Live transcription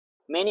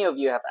many of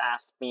you have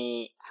asked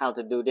me how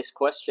to do this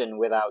question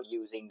without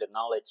using the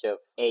knowledge of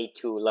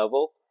A2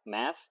 level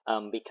math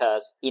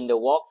because in the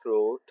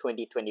walkthrough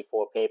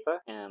 2024 paper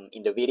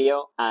in the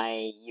video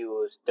I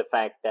used the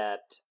fact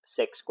that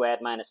 6 squared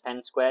minus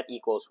 10 squared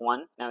equals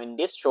 1. Now in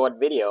this short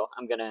video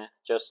I'm gonna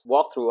just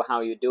walk through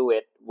how you do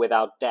it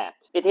without that.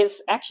 It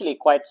is actually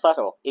quite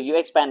subtle. If you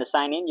expand the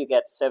sign in, you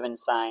get 7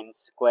 sine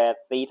squared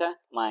theta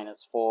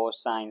minus 4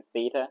 sine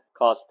theta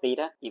cos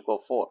theta equal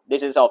 4.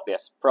 This is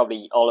obvious.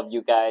 Probably all of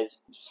you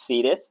guys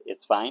see this.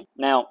 It's fine.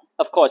 Now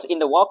of course, in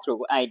the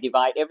walkthrough, I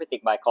divide everything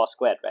by cos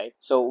squared, right?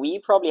 So we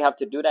probably have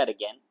to do that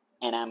again.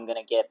 And I'm going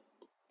to get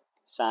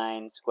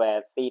sine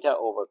squared theta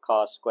over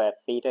cos squared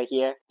theta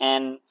here.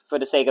 And for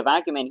the sake of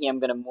argument here,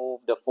 I'm going to move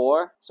the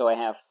 4. So I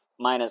have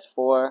minus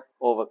 4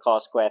 over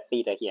cos squared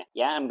theta here.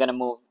 Yeah, I'm going to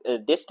move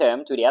this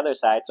term to the other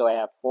side. So I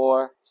have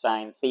 4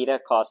 sine theta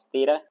cos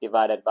theta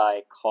divided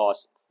by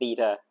cos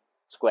theta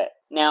squared.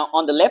 Now,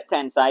 on the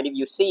left-hand side, if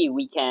you see,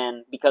 we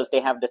can, because they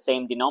have the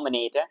same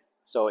denominator,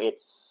 so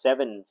it's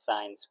 7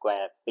 sine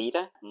squared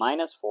theta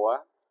minus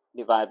 4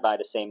 divided by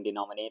the same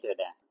denominator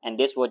there. And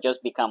this will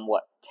just become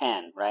what?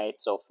 Tan, right?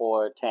 So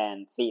 4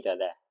 tan theta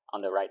there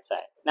on the right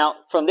side. Now,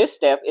 from this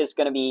step, it's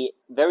going to be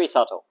very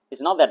subtle.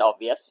 It's not that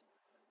obvious.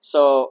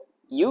 So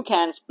you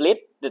can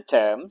split the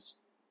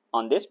terms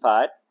on this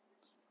part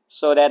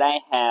so that I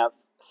have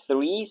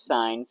 3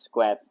 sine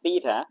squared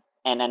theta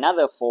and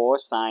another 4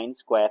 sine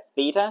squared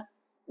theta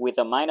with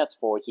a minus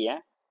 4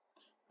 here.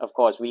 Of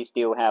course, we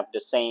still have the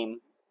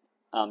same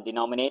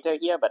denominator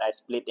here, but I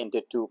split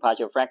into 2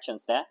 partial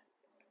fractions there,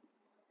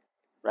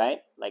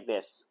 right? Like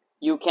this.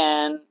 You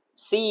can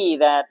see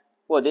that,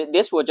 well,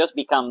 this will just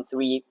become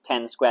 3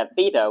 tan squared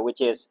theta, which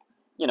is,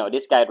 you know,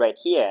 this guy right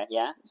here,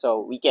 yeah? So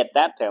we get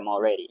that term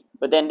already.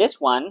 But then this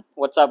one,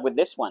 what's up with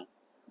this one?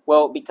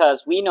 Well,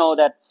 because we know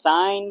that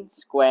sine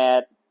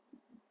squared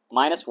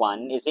minus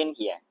 1 is in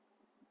here.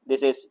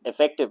 This is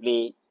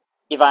effectively,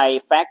 if I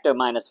factor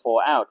minus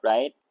 4 out,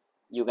 right?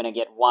 You're going to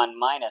get 1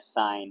 minus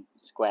sine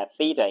squared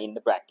theta in the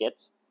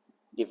brackets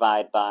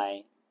divided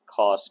by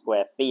cos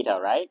squared theta,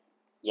 right?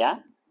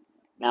 Yeah?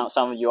 Now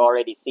some of you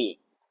already see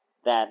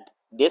that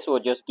this will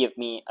just give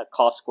me a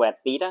cos squared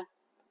theta,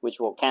 which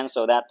will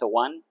cancel that to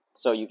 1.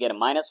 So you get a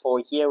minus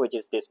 4 here, which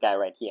is this guy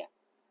right here,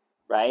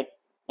 right?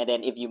 And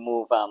then if you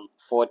move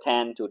 4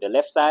 tan to the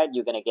left side,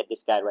 you're going to get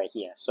this guy right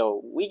here.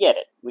 So we get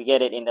it. We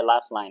get it in the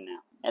last line now.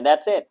 And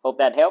that's it. Hope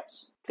that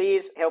helps.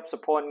 Please help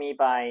support me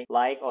by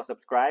like or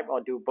subscribe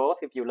or do both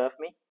if you love me.